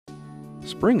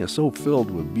Spring is so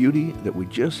filled with beauty that we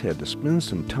just had to spend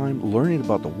some time learning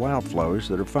about the wildflowers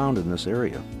that are found in this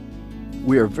area.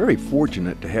 We are very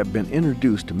fortunate to have been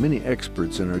introduced to many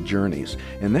experts in our journeys,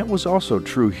 and that was also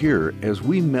true here as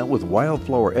we met with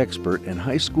wildflower expert and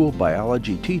high school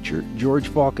biology teacher George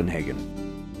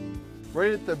Faulkenhagen.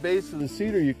 Right at the base of the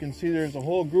cedar you can see there's a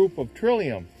whole group of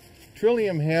trillium.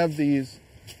 Trillium have these,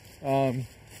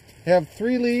 have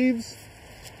 3 leaves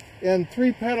and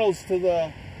 3 petals to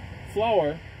the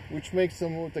flower, which makes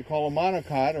them what they call a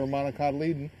monocot or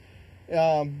monocotyledon,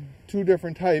 2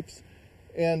 different types,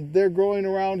 and they're growing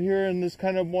around here in this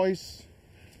kind of moist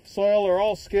soil. They're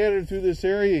all scattered through this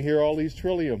area here, all these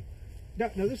trillium.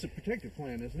 Now this is a protected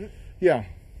plant, isn't it? Yeah,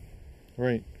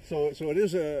 right. So it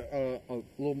is a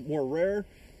little more rare,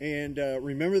 and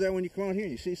remember that when you come out here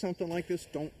and you see something like this,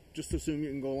 don't just assume you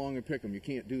can go along and pick them. You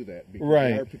can't do that because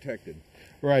they are protected.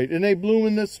 Right, and they bloom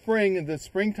in the spring, and the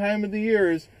springtime of the year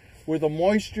is where the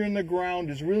moisture in the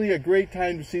ground is really a great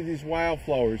time to see these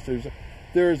wildflowers.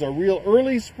 There's a real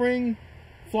early spring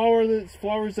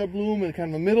flowers that bloom, and kind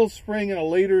of a middle spring and a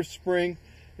later spring,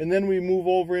 and then we move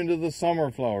over into the summer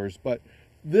flowers. But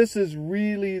this is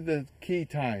really the key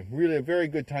time, really a very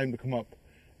good time to come up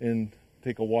and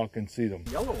take a walk and see them.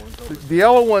 The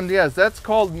yellow one, yes, that's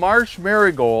called marsh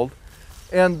marigold,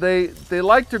 and they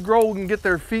like to grow and get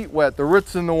their feet wet, the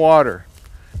roots in the water.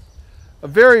 A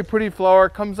very pretty flower,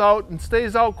 comes out and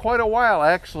stays out quite a while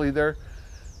actually.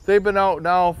 They've been out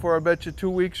now for I bet you 2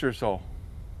 weeks or so.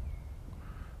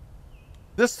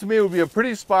 This to me would be a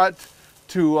pretty spot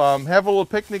to have a little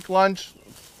picnic lunch,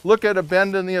 look at a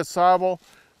bend in the Asable.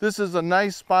 This is a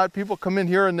nice spot. People come in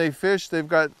here and they fish. They've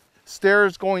got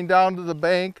stairs going down to the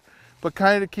bank, but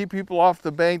kind of keep people off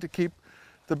the bank to keep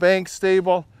the bank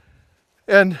stable.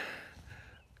 And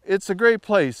it's a great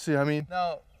place. I mean,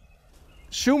 now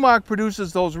Shumach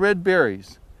produces those red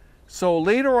berries. So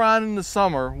later on in the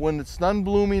summer, when it's done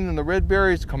blooming and the red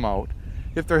berries come out,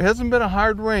 if there hasn't been a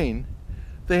hard rain,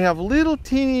 they have little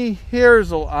teeny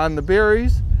hairs on the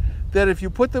berries that if you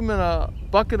put them in a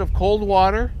bucket of cold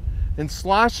water and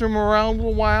slosh them around a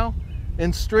little while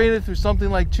and strain it through something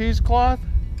like cheesecloth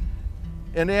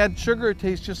and add sugar, it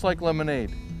tastes just like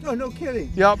lemonade. No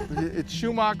kidding. Yep, it's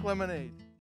Shumach lemonade.